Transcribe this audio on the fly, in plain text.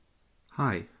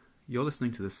Hi, you're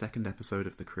listening to the second episode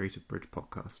of the Creative Bridge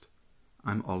podcast.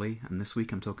 I'm Ollie, and this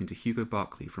week I'm talking to Hugo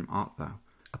Barclay from ArtThou,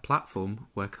 a platform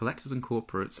where collectors and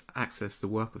corporates access the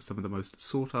work of some of the most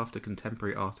sought-after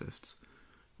contemporary artists.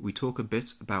 We talk a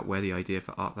bit about where the idea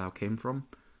for ArtThou came from,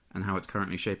 and how it's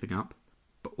currently shaping up,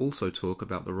 but also talk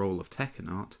about the role of tech in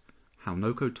art, how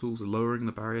no-code tools are lowering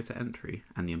the barrier to entry,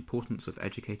 and the importance of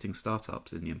educating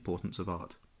startups in the importance of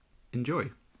art. Enjoy!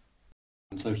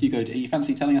 So Hugo, do you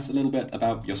fancy telling us a little bit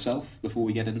about yourself before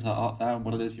we get into ArtThou and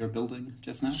what it is you're building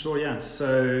just now? Sure, yeah.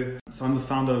 So I'm the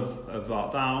founder of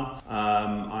ArtThou.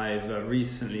 I've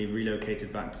recently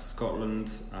relocated back to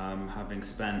Scotland, having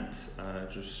spent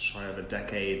just shy of a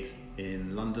decade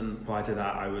in London. Prior to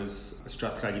that, I was at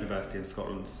Strathclyde University in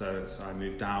Scotland, so I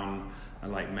moved down,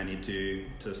 like many do,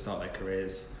 to start their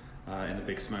careers in the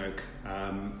big smoke.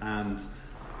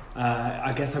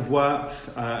 I guess I've worked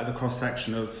at the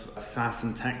cross-section of SaaS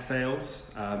and tech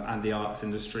sales and the arts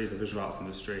industry, the visual arts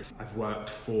industry. I've worked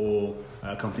for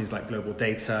companies like Global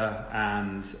Data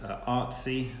and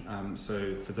ArtThou.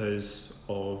 So for those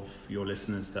of your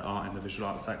listeners that aren't in the visual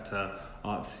arts sector,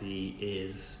 ArtThou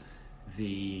is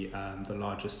the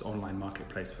largest online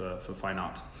marketplace for fine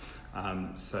art.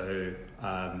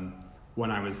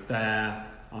 When I was there,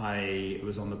 I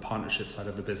was on the partnership side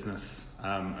of the business,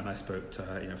 and I spoke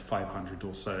to 500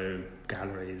 or so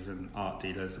galleries and art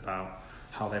dealers about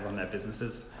how they run their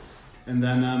businesses. And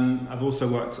then I've also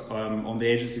worked on the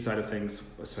agency side of things,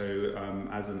 so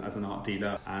as an art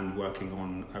dealer and working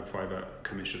on private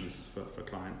commissions for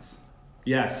clients.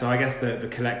 Yeah, so I guess the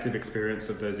collective experience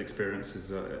of those experiences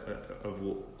are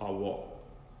what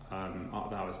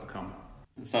ArtThou has become.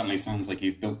 It certainly sounds like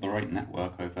you've built the right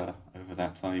network over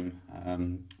that time.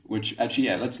 Which actually,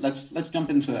 yeah, let's jump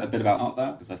into a bit about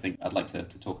ArtThou, because I think I'd like to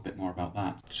talk a bit more about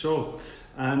that. Sure.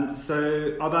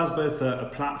 So ArtThou is both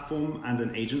a platform and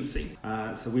an agency.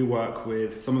 So we work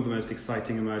with some of the most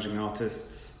exciting emerging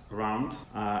artists around,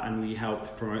 and we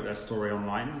help promote their story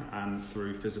online and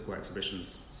through physical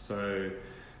exhibitions. So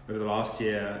over the last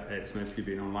year, it's mostly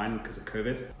been online because of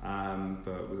COVID,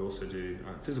 but we also do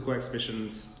physical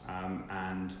exhibitions,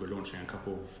 and we're launching a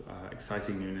couple of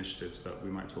exciting new initiatives that we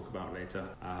might talk about later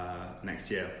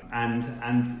next year. And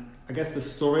I guess the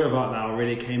story of ArtThou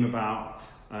really came about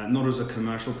not as a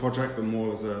commercial project, but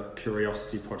more as a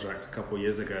curiosity project a couple of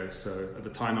years ago. So at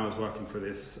the time, I was working for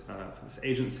this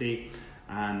agency,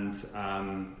 and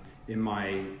in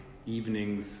my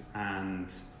evenings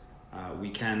and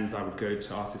weekends, I would go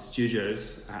to artist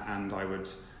studios and I would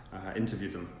interview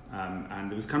them.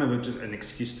 And it was kind of just an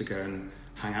excuse to go and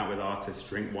hang out with artists,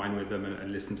 drink wine with them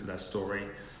and listen to their story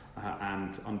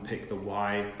and unpick the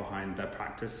why behind their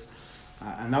practice.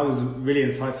 And that was really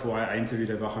insightful. I interviewed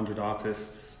over 100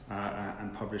 artists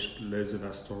and published loads of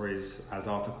their stories as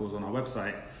articles on our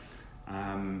website.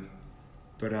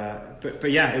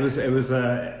 But yeah, it was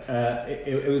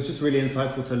just really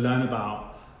insightful to learn about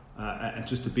and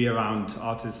just to be around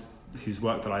artists whose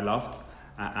work that I loved,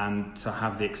 and to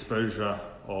have the exposure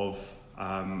of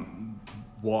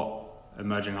what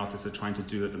emerging artists are trying to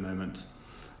do at the moment.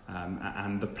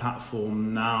 And the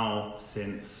platform now,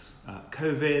 since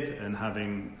COVID and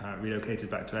having relocated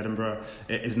back to Edinburgh,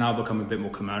 it has now become a bit more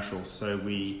commercial. So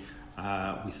we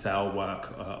sell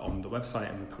work on the website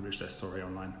and we publish their story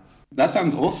online. That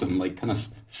sounds awesome, like kind of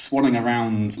swanning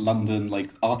around London, like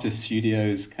artist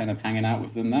studios, kind of hanging out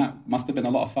with them. That must have been a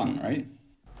lot of fun, right?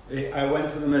 I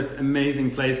went to the most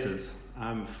amazing places,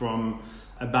 from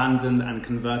abandoned and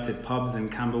converted pubs in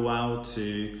Camberwell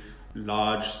to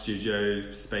large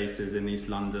studio spaces in East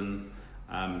London,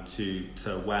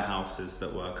 to warehouses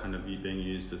that were kind of being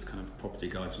used as kind of property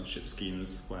guardianship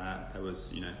schemes, where there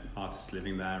was artists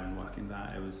living there and working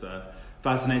there. It was a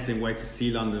fascinating way to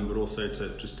see London, but also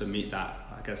to meet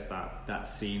that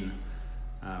scene.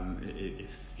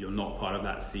 If you're not part of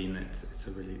that scene, it's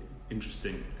a really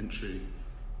interesting entry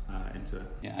into it.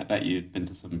 Yeah, I bet you'd been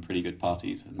to some pretty good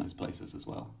parties in those places as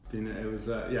well. It was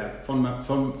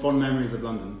fond memories of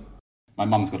London. My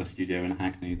mum's got a studio in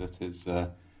Hackney that is.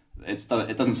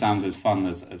 It doesn't sound as fun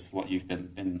as what you've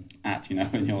been at,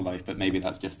 in your life, but maybe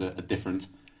that's just a different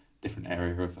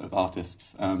area of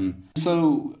artists.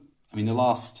 So, I mean, the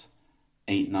last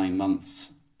 8-9 months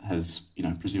has,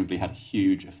 presumably had a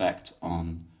huge effect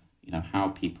on, how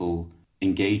people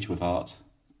engage with art.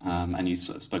 And you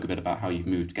sort of spoke a bit about how you've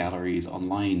moved galleries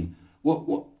online.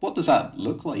 What does that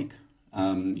look like?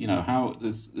 How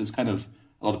there's kind of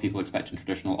a lot of people expecting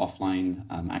traditional offline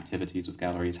activities with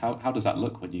galleries. How does that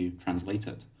look when you translate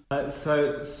it?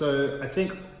 So I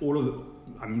think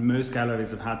most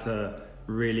galleries have had to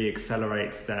really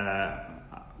accelerate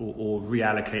or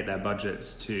reallocate their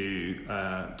budgets to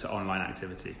online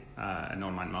activity and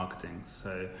online marketing.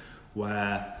 So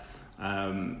where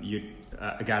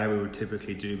a gallery would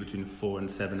typically do between 4 and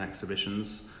 7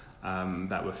 exhibitions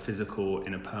that were physical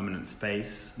in a permanent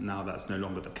space. Now that's no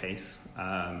longer the case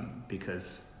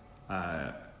because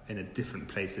in different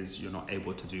places you're not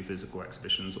able to do physical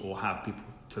exhibitions or have people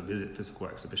to visit physical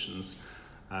exhibitions.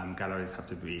 Galleries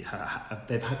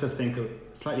they've had to think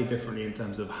slightly differently in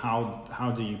terms of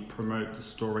how do you promote the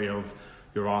story of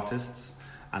your artists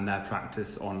and their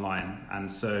practice online. And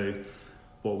so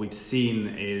what we've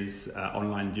seen is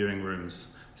online viewing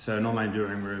rooms. So an online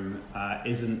viewing room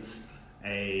isn't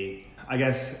I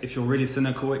guess if you're really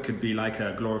cynical, it could be like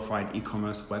a glorified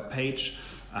e-commerce webpage.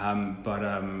 But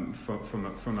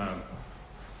from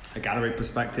a gallery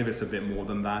perspective, it's a bit more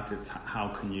than that. It's how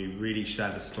can you really share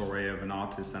the story of an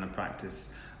artist and a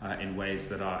practice in ways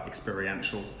that are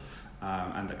experiential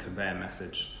and that convey a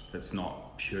message that's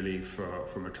not purely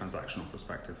from a transactional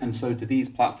perspective. And so do these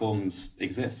platforms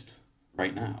exist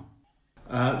right now?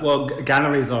 Well,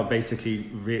 galleries are basically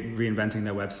reinventing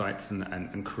their websites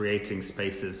and creating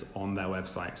spaces on their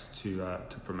websites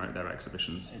to promote their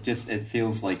exhibitions. It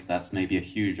feels like that's maybe a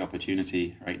huge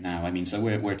opportunity right now. I mean, so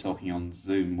we're talking on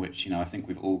Zoom, which, I think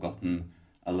we've all gotten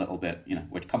a little bit,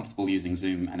 we're comfortable using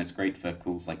Zoom, and it's great for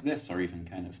calls like this, or even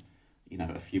kind of,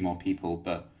 a few more people.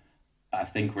 But I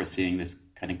think we're seeing this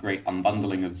kind of great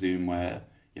unbundling of Zoom where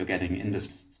you're getting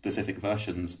industry-specific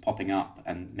versions popping up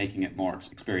and making it more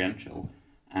experiential.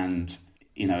 And,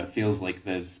 it feels like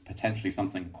there's potentially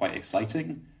something quite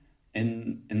exciting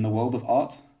in the world of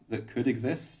art that could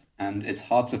exist. And it's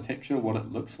hard to picture what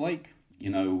it looks like,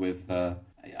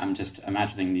 I'm just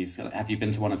imagining these. Have you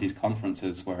been to one of these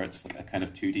conferences where it's like a kind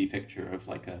of 2D picture of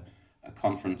like a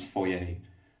conference foyer?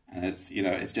 And it's,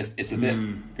 it's a bit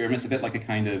grim. It's a bit like a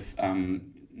kind of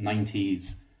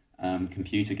 90s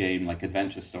computer game, like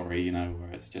adventure story,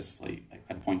 where it's just like a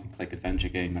kind of point and click adventure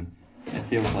game. And it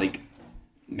feels like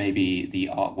maybe the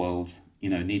art world,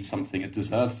 needs something, it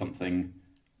deserves something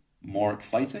more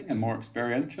exciting and more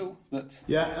experiential.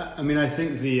 Yeah, I mean, I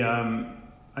think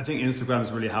I think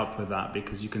Instagram's really helped with that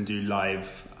because you can do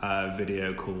live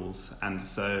video calls, and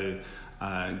so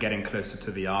getting closer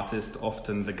to the artist.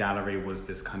 Often the gallery was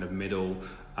this kind of middle,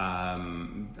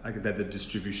 the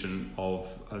distribution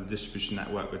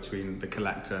network between the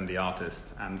collector and the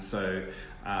artist, and so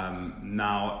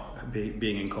now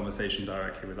being in conversation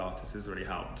directly with artists has really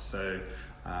helped. So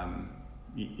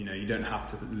you don't have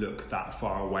to look that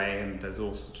far away, and there's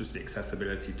also just the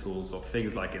accessibility tools of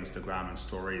things like Instagram and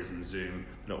Stories and Zoom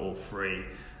that are all free,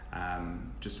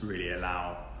 just really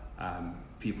allow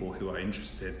people who are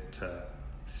interested to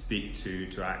speak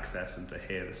to access and to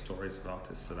hear the stories of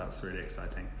artists. So that's really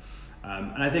exciting.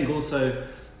 And I think also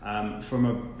from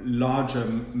a larger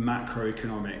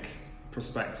macroeconomic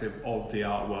perspective of the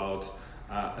art world,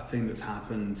 a thing that's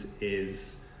happened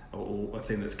or a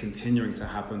thing that's continuing to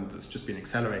happen, that's just been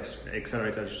accelerated I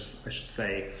should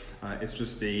say, is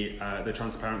just the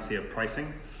transparency of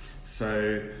pricing.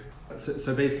 So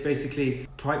basically,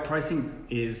 pricing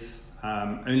is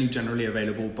only generally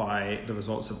available by the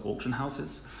results of auction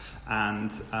houses,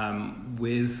 and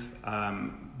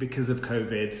because of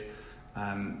COVID,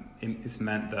 it's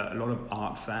meant that a lot of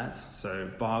art fairs, so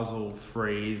Basel,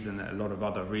 Frieze, and a lot of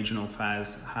other regional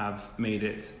fairs, have made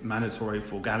it mandatory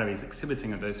for galleries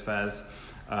exhibiting at those fairs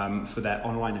for their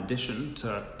online edition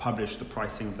to publish the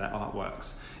pricing of their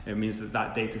artworks. It means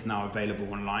that data is now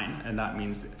available online, and that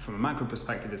means from a macro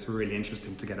perspective it's really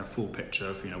interesting to get a full picture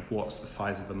of what's the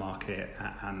size of the market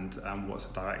and what's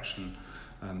the direction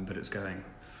that it's going.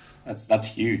 That's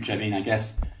huge. I mean, I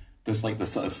guess there's like the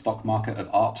sort of stock market of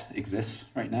art exists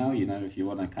right now, if you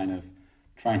want to kind of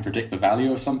try and predict the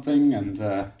value of something and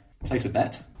place a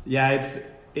bet. Yeah, it's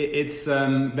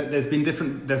there's been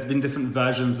different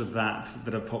versions of that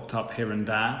have popped up here and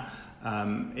there.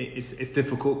 It's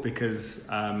difficult because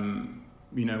when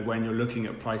you're looking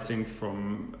at pricing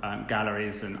from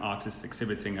galleries and artists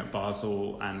exhibiting at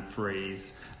Basel and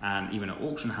Frieze and even at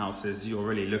auction houses, you're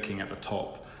really looking at the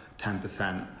top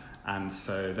 10%. And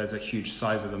so there's a huge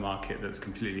size of the market that's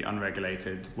completely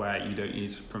unregulated, where you don't need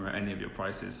to promote any of your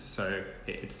prices. So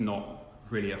it's not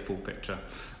really a full picture.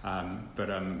 But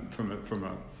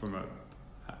from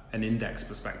an index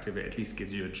perspective, it at least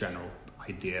gives you a general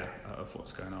idea of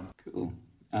what's going on. Cool.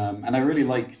 And I really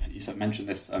liked, you sort of mentioned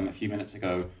this a few minutes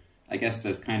ago, I guess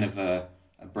there's kind of a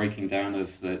breaking down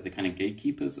of the kind of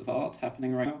gatekeepers of art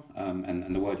happening right now.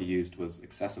 And the word you used was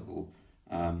accessible.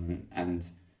 And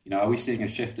are we seeing a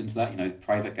shift into that?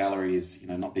 Private galleries,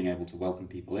 not being able to welcome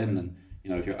people in, and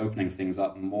if you're opening things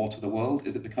up more to the world,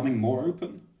 is it becoming more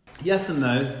open? Yes and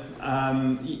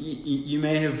no. You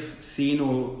may have seen,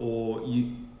 or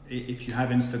if you have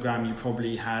Instagram, you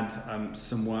probably had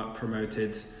some work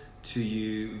promoted to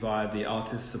you via the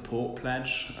Artist Support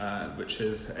Pledge, which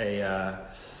is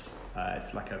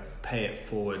it's like a pay it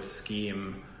forward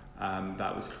scheme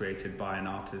that was created by an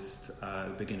artist at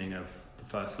the beginning of the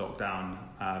first lockdown,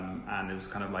 and it was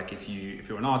kind of like if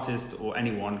you're an artist, or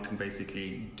anyone can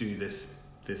basically do this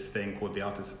thing called the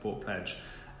Artist Support Pledge,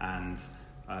 and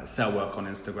sell work on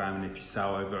Instagram, and if you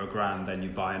sell over $1,000, then you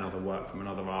buy another work from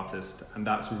another artist, and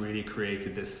that's really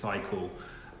created this cycle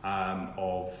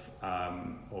of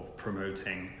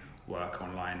promoting work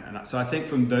online. And so I think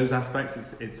from those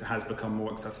aspects, it has become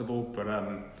more accessible, but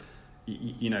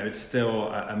it's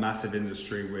still a massive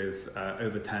industry with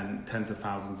over tens of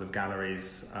thousands of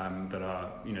galleries that are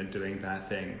doing their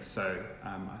thing. So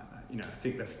I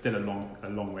think there's still a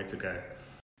long way to go.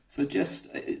 So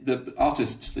just the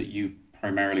artists that you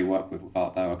primarily work with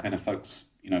ArtThou are kind of folks,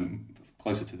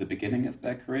 closer to the beginning of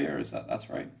their career. That's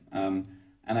right? And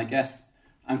I guess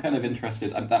I'm kind of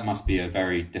interested. That must be a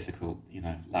very difficult,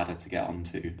 ladder to get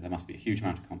onto. There must be a huge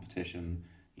amount of competition.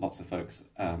 Lots of folks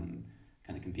kind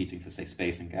of competing for, say,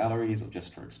 space in galleries or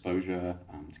just for exposure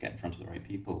to get in front of the right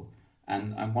people.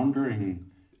 And I'm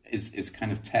wondering, is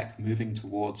kind of tech moving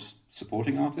towards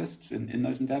supporting artists in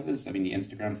those endeavors? I mean, the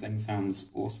Instagram thing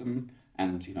sounds awesome.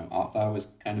 And, ArtThou is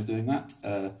kind of doing that.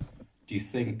 Do you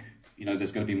think,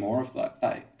 there's going to be more of that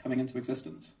coming into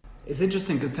existence? It's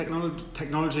interesting because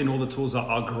technology and all the tools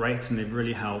are great, and they've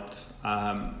really helped.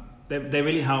 They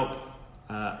really help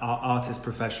artists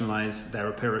professionalize their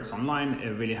appearance online.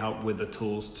 It really help with the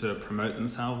tools to promote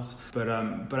themselves. But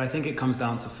I think it comes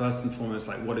down to, first and foremost,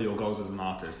 like, what are your goals as an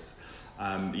artist?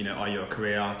 Are you a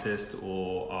career artist,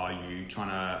 or are you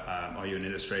are you an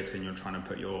illustrator and you're trying to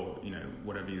put your,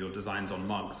 whatever your designs on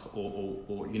mugs, or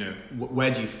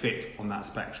where do you fit on that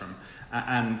spectrum?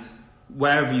 And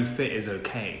wherever you fit is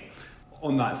okay.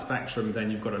 On that spectrum,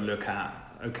 then you've got to look at,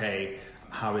 okay,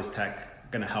 how is tech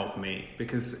going to help me?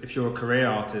 Because if you're a career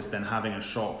artist, then having a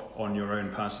shop on your own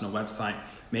personal website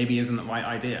maybe isn't the right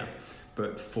idea.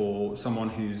 But for someone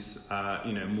who's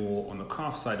more on the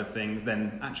craft side of things,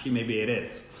 then actually maybe it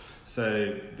is.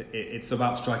 So it's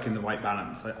about striking the right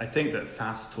balance. I think that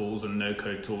SaaS tools and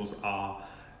no-code tools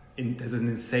there's an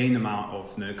insane amount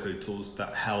of no-code tools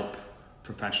that help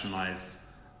professionalize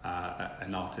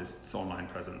an artist's online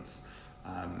presence,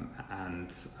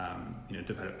 and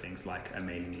develop things like a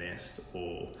mailing list,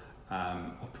 or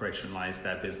operationalize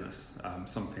their business,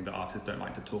 something that artists don't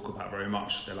like to talk about very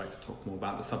much. They like to talk more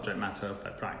about the subject matter of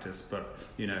their practice, but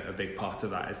a big part of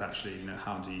that is actually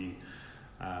how do you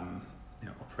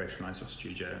operationalize your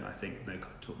studio, and I think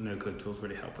no-code tools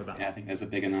really help with that. Yeah, I think there's a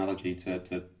big analogy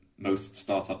to most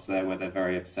startups there, where they're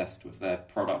very obsessed with their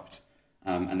product,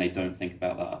 and they don't think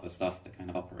about that other stuff, the kind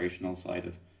of operational side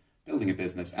of building a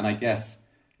business. And I guess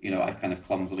I've kind of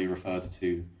clumsily referred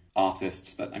to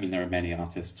artists, but I mean there are many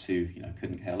artists who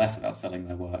couldn't care less about selling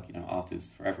their work. Art is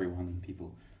for everyone, and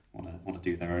people want to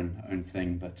do their own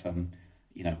thing. But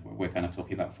we're kind of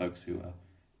talking about folks who are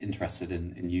interested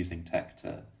in using tech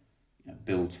to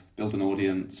build an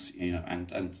audience,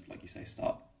 and like you say,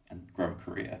 start and grow a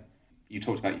career. You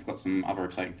talked about you've got some other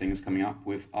exciting things coming up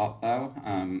with ArtThou.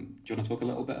 Do you want to talk a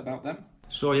little bit about them?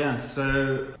 Sure, yeah.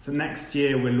 So next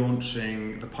year we're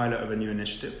launching the pilot of a new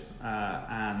initiative,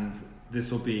 and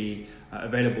this will be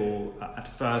available at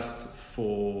first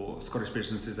for Scottish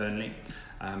businesses only.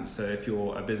 So if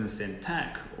you're a business in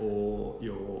tech, or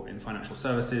you're in financial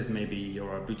services, maybe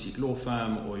you're a boutique law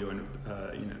firm, or you're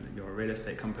a real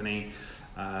estate company,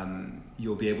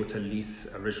 you'll be able to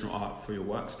lease original art for your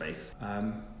workspace.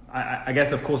 I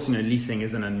guess, of course, leasing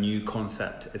isn't a new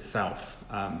concept itself,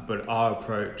 but our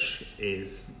approach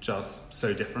is just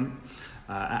so different.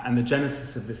 And the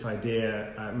genesis of this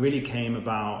idea really came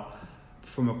about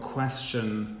from a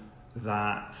question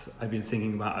that I've been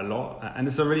thinking about a lot. And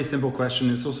it's a really simple question.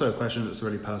 It's also a question that's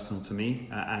really personal to me,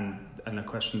 and a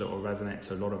question that will resonate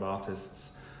to a lot of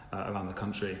artists around the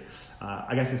country.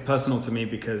 I guess it's personal to me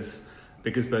because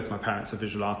both my parents are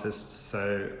visual artists,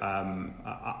 so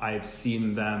I've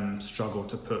seen them struggle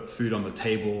to put food on the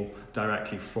table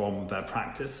directly from their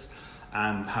practice.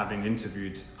 And having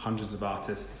interviewed hundreds of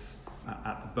artists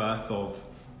at the birth of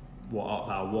what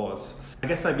ArtThou was, I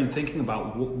guess I've been thinking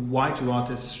about why do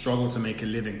artists struggle to make a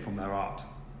living from their art,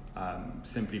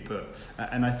 simply put.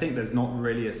 And I think there's not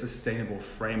really a sustainable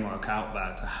framework out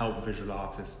there to help visual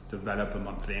artists develop a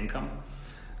monthly income.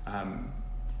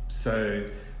 So,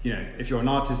 if you're an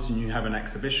artist and you have an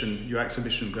exhibition, your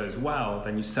exhibition goes well,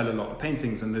 then you sell a lot of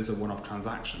paintings, and those are one-off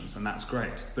transactions, and that's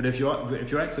great. But if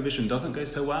your exhibition doesn't go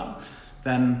so well,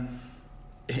 then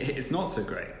it's not so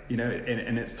great,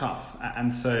 and it's tough.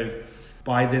 And so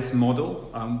by this model,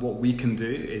 what we can do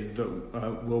is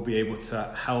that we'll be able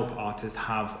to help artists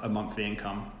have a monthly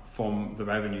income from the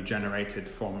revenue generated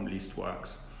from leased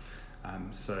works.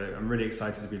 So I'm really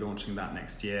excited to be launching that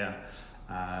next year.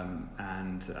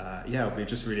 It'll be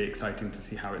just really exciting to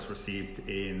see how it's received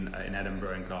in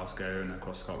Edinburgh and Glasgow and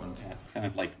across Scotland. Yeah, it's kind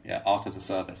of like art as a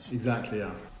service. Exactly,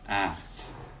 yeah.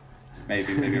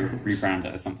 Maybe rebrand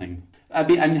it as something.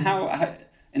 And how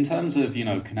in terms of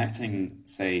connecting,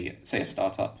 say a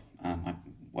startup. I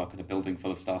work at a building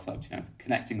full of startups.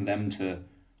 Connecting them to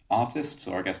artists,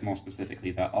 or I guess more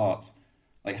specifically their art.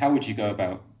 Like, how would you go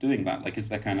about doing that? Like, is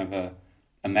there kind of a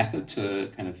method to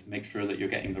kind of make sure that you're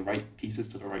getting the right pieces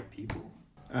to the right people?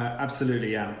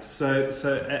 Absolutely, yeah. So,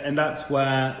 and that's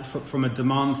where, from a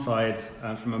demand side,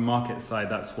 from a market side,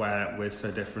 that's where we're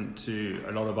so different to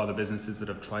a lot of other businesses that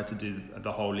have tried to do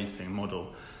the whole leasing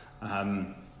model.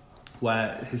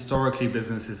 Where historically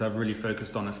businesses have really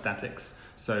focused on aesthetics,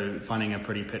 so finding a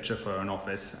pretty picture for an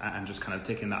office and just kind of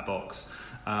ticking that box.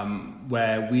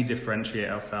 Where we differentiate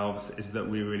ourselves is that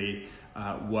we really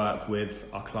work with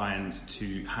our clients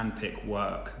to handpick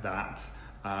work that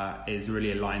is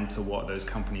really aligned to what those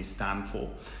companies stand for.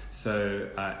 So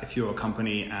if you're a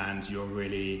company and you're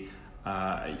really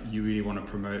you really want to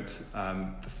promote,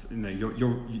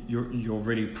 you're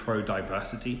really pro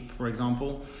diversity, for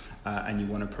example, and you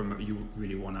want to promote, you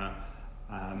really want to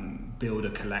build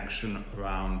a collection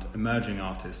around emerging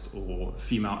artists or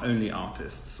female-only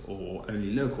artists or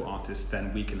only local artists,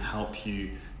 then we can help you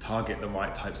target the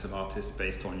right types of artists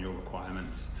based on your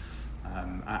requirements.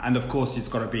 And of course, it's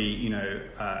got to be,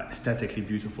 aesthetically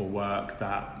beautiful work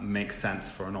that makes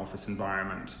sense for an office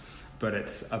environment. But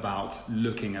it's about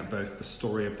looking at both the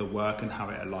story of the work and how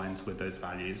it aligns with those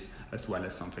values, as well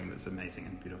as something that's amazing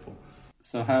and beautiful.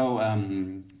 So how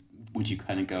would you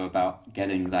kind of go about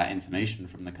getting that information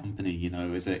from the company?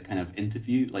 Is it kind of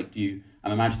interview? Like,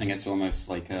 I'm imagining it's almost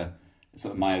like a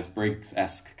sort of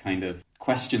Myers-Briggs-esque kind of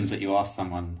questions that you ask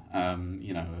someone,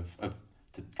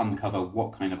 to uncover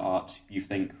what kind of art you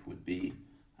think would be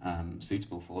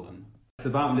suitable for them. It's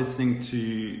about listening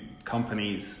to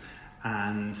companies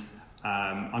and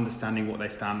understanding what they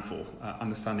stand for,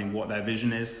 understanding what their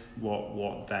vision is,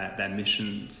 what their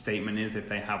mission statement is if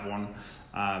they have one,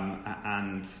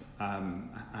 and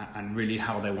really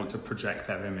how they want to project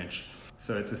their image.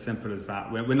 So it's as simple as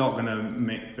that. We're not going to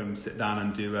make them sit down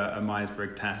and do a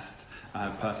Myers-Briggs test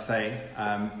per se,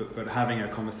 but having a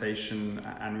conversation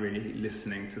and really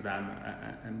listening to them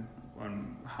and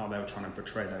on how they're trying to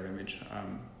portray their image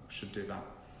should do that.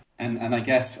 And I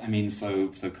guess, so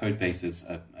Codebase is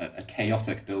a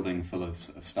chaotic building full of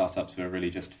startups who are really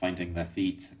just finding their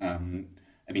feet.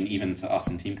 Even to us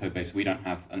in Team Codebase, we don't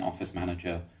have an office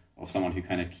manager or someone who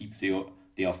kind of keeps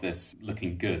the office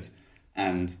looking good.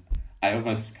 And I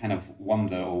almost kind of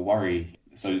wonder or worry.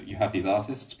 So you have these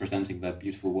artists presenting their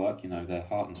beautiful work, their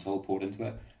heart and soul poured into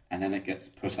it, and then it gets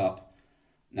put up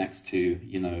next to,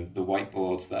 the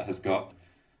whiteboards that has got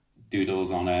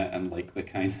doodles on it and like the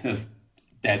kind of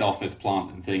dead office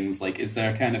plant and things. Like, is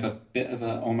there kind of a bit of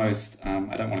a almost,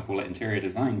 I don't want to call it interior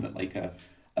design, but like a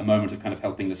moment of kind of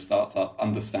helping the startup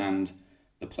understand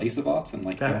the place of art and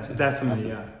like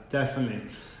definitely.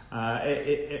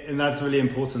 And that's really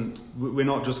important. We're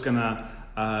not just gonna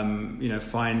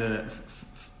find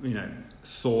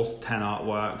source 10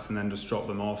 artworks and then just drop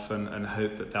them off and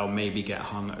hope that they'll maybe get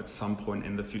hung at some point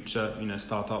in the future.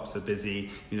 Startups are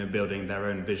busy building their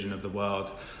own vision of the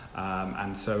world,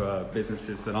 and so are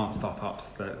businesses that aren't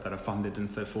startups that are funded and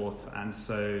so forth. And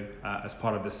so as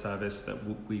part of this service that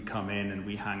we come in and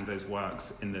we hang those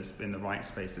works in the right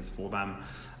spaces for them.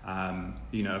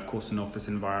 Of course, an office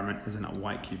environment isn't a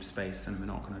white cube space, and we're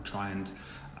not going to try and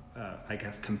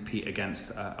compete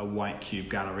against a white cube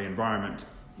gallery environment,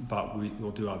 but we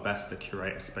will do our best to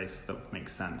curate a space that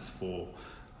makes sense for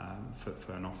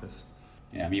an office.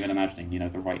 Yeah, I'm even imagining,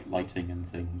 the right lighting and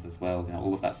things as well.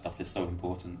 All of that stuff is so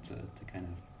important to kind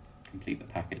of complete the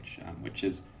package, which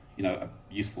is, a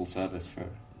useful service for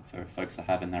folks to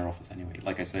have in their office anyway.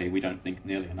 Like I say, we don't think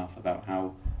nearly enough about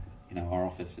how, our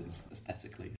office is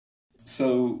aesthetically.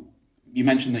 So you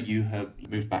mentioned that you have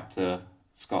moved back to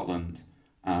Scotland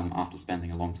after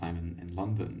spending a long time in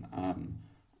London.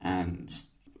 And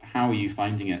how are you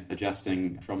finding it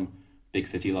adjusting from big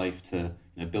city life to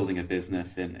building a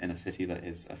business in a city that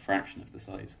is a fraction of the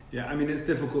size? Yeah, it's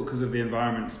difficult because of the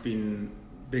environment.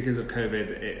 Because of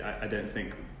COVID, I don't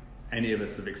think any of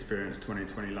us have experienced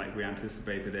 2020 like we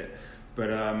anticipated it. But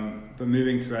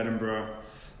moving to Edinburgh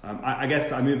I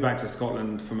guess I moved back to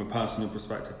Scotland from a personal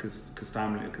perspective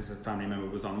because a family member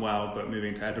was unwell, but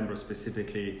moving to Edinburgh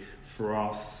specifically for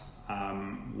us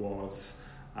was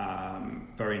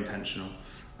very intentional.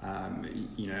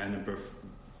 Edinburgh,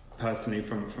 personally,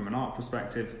 from an art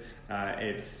perspective,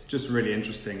 it's just really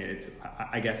interesting.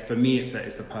 I guess for me, it's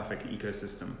the perfect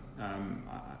ecosystem.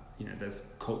 There's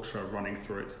culture running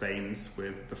through its veins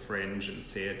with the Fringe and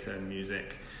theatre and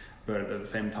music, but at the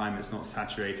same time, it's not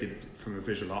saturated from a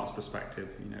visual arts perspective.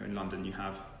 In London, you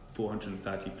have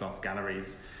 430 plus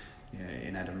galleries.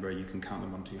 In Edinburgh, you can count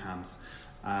them on two hands,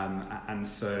 and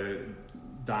so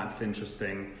that's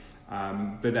interesting.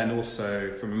 But then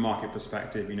also from a market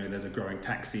perspective, there's a growing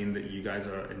tech scene that you guys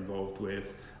are involved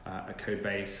with, a code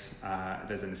base,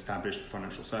 there's an established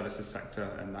financial services sector,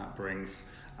 and that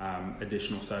brings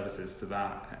additional services to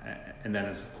that. And then,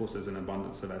 of course, there's an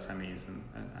abundance of SMEs, and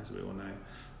as we all know,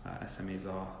 SMEs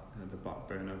are the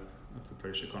backbone of the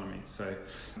British economy. So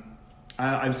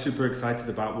I'm super excited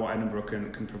about what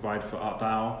Edinburgh can provide for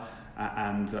ArtThou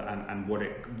and what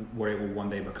it will one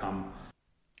day become.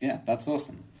 Yeah, that's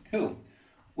awesome. Cool.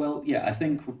 Well, yeah, I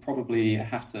think we'll probably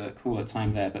have to call it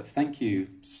time there, but thank you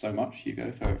so much,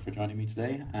 Hugo, for joining me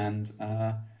today. And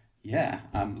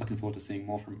I'm looking forward to seeing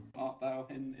more from ArtThou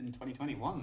in 2021.